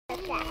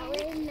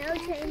No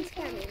train's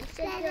coming.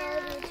 So go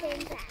the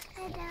train back.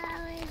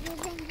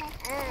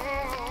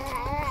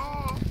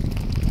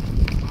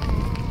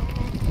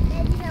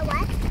 Then you know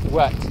what?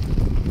 What?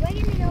 We're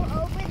gonna go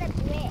over the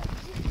bridge.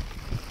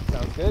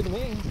 Sounds good to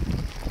me.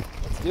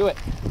 Let's do it.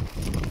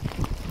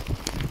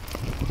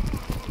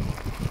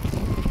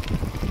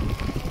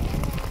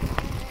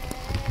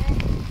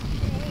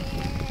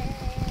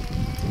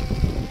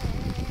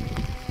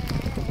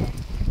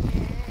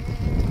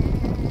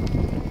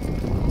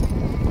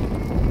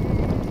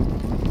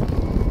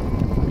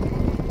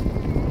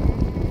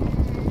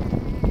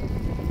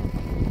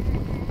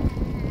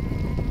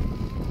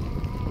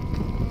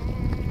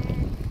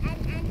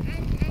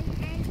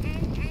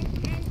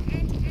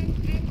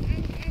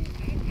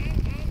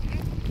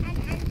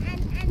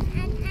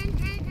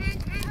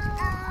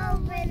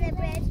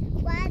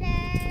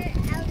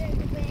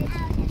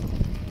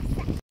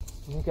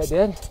 You think I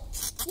did?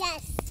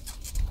 Yes.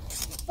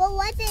 But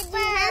what did you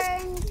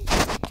have?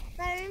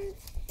 Burns.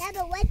 Yeah,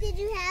 but what did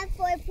you have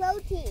for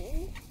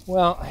protein?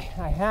 Well,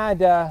 I had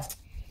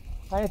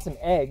some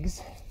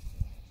eggs,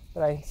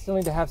 but I still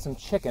need to have some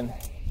chicken.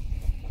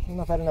 I don't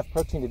know if I had enough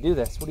protein to do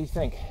this. What do you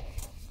think?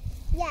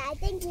 Yeah, I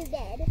think you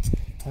did.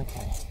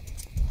 Okay.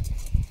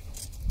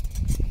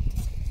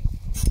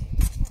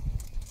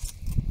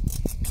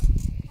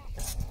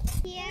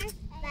 Here,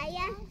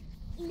 Maya,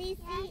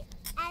 Lizzie,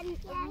 and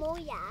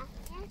Moya.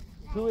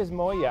 Who is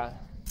Moya?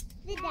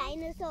 The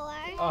dinosaur.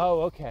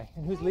 Oh, okay.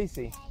 And who's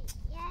Lisi?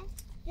 Yes.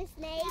 The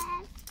snake.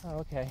 Oh,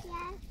 okay.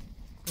 Yes.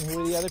 And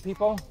who are the other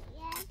people?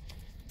 Yes.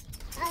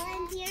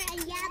 And here and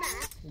Yabba.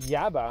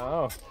 Yabba.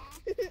 Oh.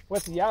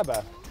 What's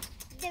Yabba?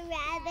 The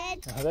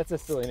rabbit. Oh, that's a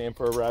silly name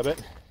for a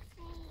rabbit.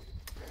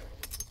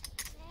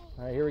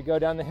 All right, here we go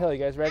down the hill. You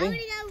guys ready? I want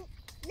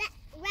to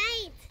go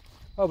right.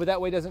 Oh, but that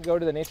way doesn't go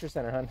to the nature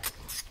center, hon.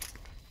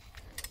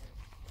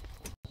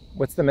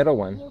 What's the middle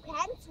one? You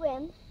can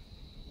swim.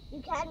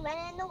 You can run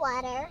in the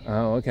water.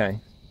 Oh, okay.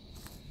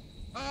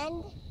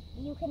 And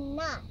you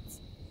cannot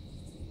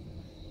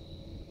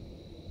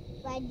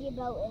ride your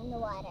boat in the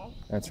water.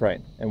 That's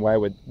right. And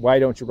why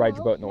don't you ride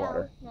your boat in the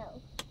water? No.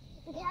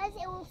 Because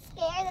it will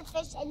scare the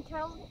fish and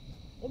turn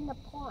in the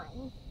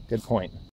pond. Good point.